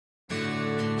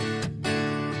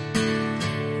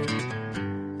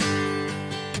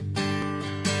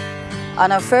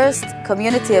On our first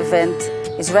community event,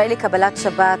 Israeli Kabbalat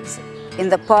Shabbat, in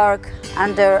the park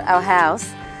under our house,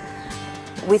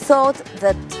 we thought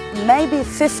that maybe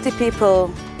 50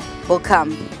 people will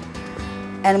come.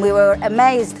 And we were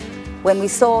amazed when we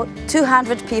saw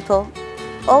 200 people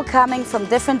all coming from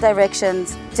different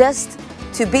directions just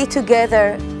to be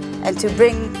together and to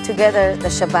bring together the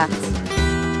Shabbat.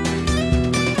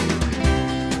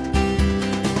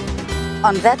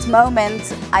 On that moment,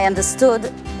 I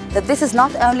understood that this is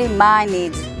not only my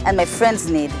need and my friends'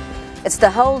 need, it's the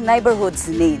whole neighborhood's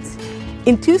need.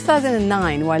 In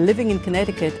 2009, while living in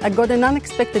Connecticut, I got an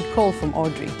unexpected call from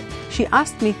Audrey. She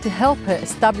asked me to help her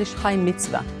establish Chai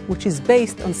Mitzvah, which is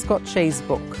based on Scott Shay's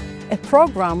book, a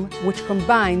program which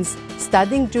combines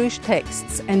studying Jewish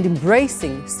texts and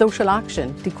embracing social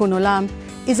action. Tikkun Olam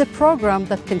is a program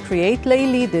that can create lay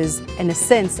leaders and a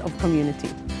sense of community.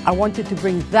 I wanted to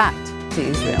bring that to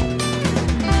Israel.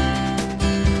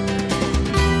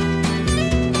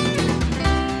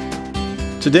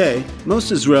 Today,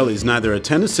 most Israelis neither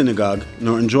attend a synagogue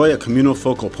nor enjoy a communal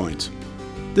focal point.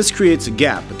 This creates a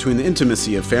gap between the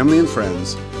intimacy of family and friends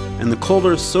and the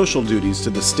colder social duties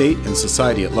to the state and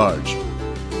society at large.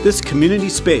 This community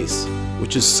space,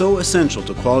 which is so essential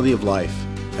to quality of life,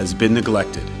 has been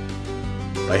neglected.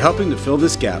 By helping to fill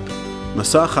this gap,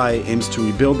 Masa Chai aims to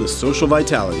rebuild the social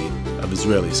vitality of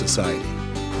Israeli society.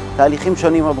 תהליכים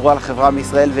שונים עברו על החברה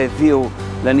בישראל והביאו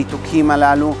לניתוקים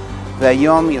הללו,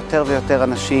 והיום יותר ויותר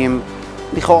אנשים,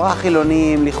 לכאורה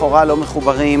חילוניים, לכאורה לא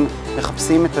מחוברים,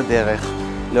 מחפשים את הדרך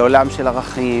לעולם של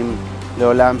ערכים,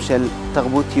 לעולם של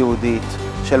תרבות יהודית,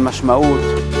 של משמעות.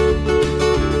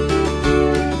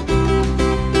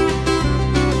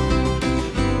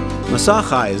 Masa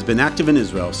Chai has been active in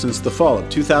Israel since the fall of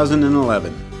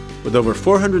 2011, with over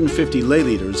 450 lay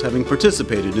leaders having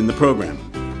participated in the program.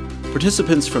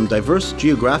 Participants from diverse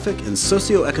geographic and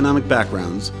socio-economic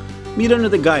backgrounds meet under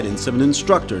the guidance of an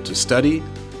instructor to study,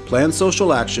 plan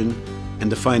social action, and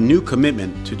define new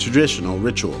commitment to traditional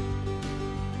ritual.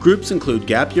 Groups include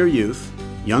gap year youth,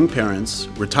 young parents,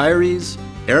 retirees,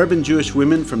 Arab and Jewish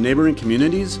women from neighboring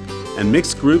communities, and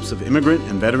mixed groups of immigrant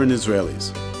and veteran Israelis.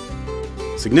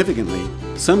 Significantly,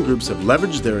 some groups have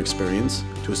leveraged their experience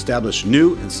to establish new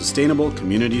and sustainable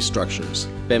community structures.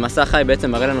 במסע חי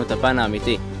בעצם מראה לנו את הפן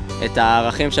האמיתי, את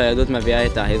הערכים שהיהדות מביאה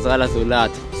איתה, עזרה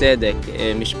לזולת, צדק,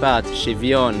 משפט,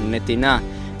 שוויון, נתינה,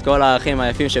 את כל הערכים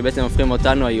היפים שבעצם הופכים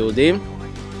אותנו היהודים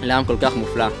לעם כל כך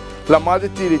מופלא.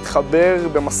 למדתי להתחבר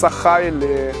במסע חי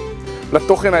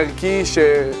לתוכן הערכי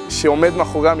שעומד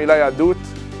מאחורי המילה יהדות,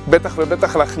 בטח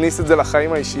ובטח להכניס את זה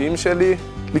לחיים האישיים שלי,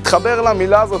 להתחבר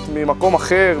למילה הזאת ממקום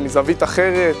אחר, מזווית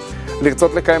אחרת,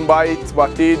 לרצות לקיים בית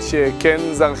בעתיד שכן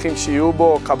זה ערכים שיהיו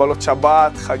בו, קבלות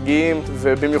שבת, חגים,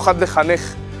 ובמיוחד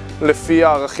לחנך לפי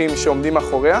הערכים שעומדים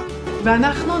מאחוריה.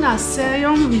 ואנחנו נעשה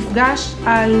היום מפגש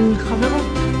על חברות.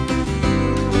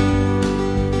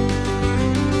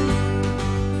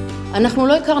 אנחנו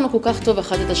לא הכרנו כל כך טוב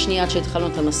אחד את השנייה עד שהתחלנו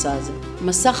את המסע הזה.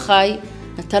 מסע חי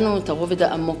נתן לנו את הרובד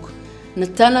העמוק.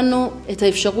 נתן לנו את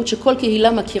האפשרות שכל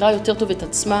קהילה מכירה יותר טוב את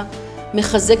עצמה,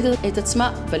 מחזקת את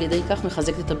עצמה, ועל ידי כך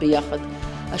מחזקת את הביחד.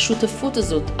 השותפות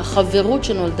הזאת, החברות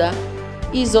שנולדה,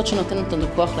 היא זאת שנותנת לנו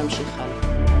כוח להמשיך הלאה.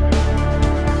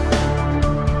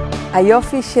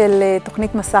 היופי של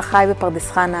תוכנית מסע חי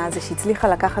בפרדס חנה זה שהצליחה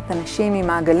לקחת אנשים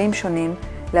ממעגלים שונים,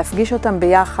 להפגיש אותם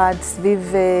ביחד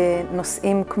סביב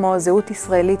נושאים כמו זהות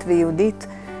ישראלית ויהודית,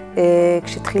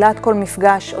 כשתחילת כל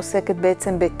מפגש עוסקת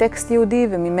בעצם בטקסט יהודי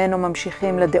וממנו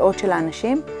ממשיכים לדעות של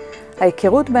האנשים.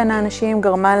 ההיכרות בין האנשים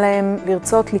גרמה להם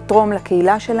לרצות לתרום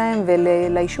לקהילה שלהם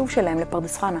וליישוב שלהם,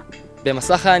 לפרדס חנה.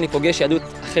 במסע חי אני פוגש יהדות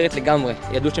אחרת לגמרי,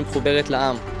 יהדות שמחוברת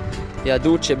לעם,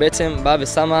 יהדות שבעצם באה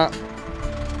ושמה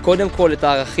קודם כל את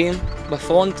הערכים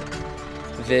בפרונט,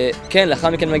 וכן, לאחר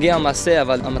מכן מגיע המעשה,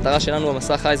 אבל המטרה שלנו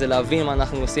במסע חי זה להבין מה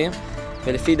אנחנו עושים,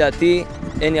 ולפי דעתי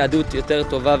אין יהדות יותר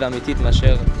טובה ואמיתית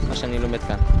מאשר מה שאני לומד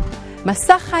כאן.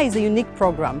 Masa Chai is a unique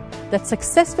program that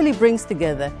successfully brings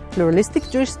together pluralistic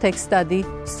Jewish text study,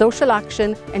 social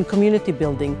action, and community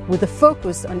building with a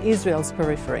focus on Israel's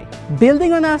periphery.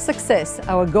 Building on our success,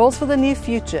 our goals for the near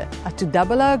future are to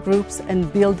double our groups and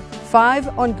build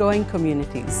 5 ongoing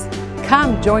communities.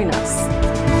 Come join us.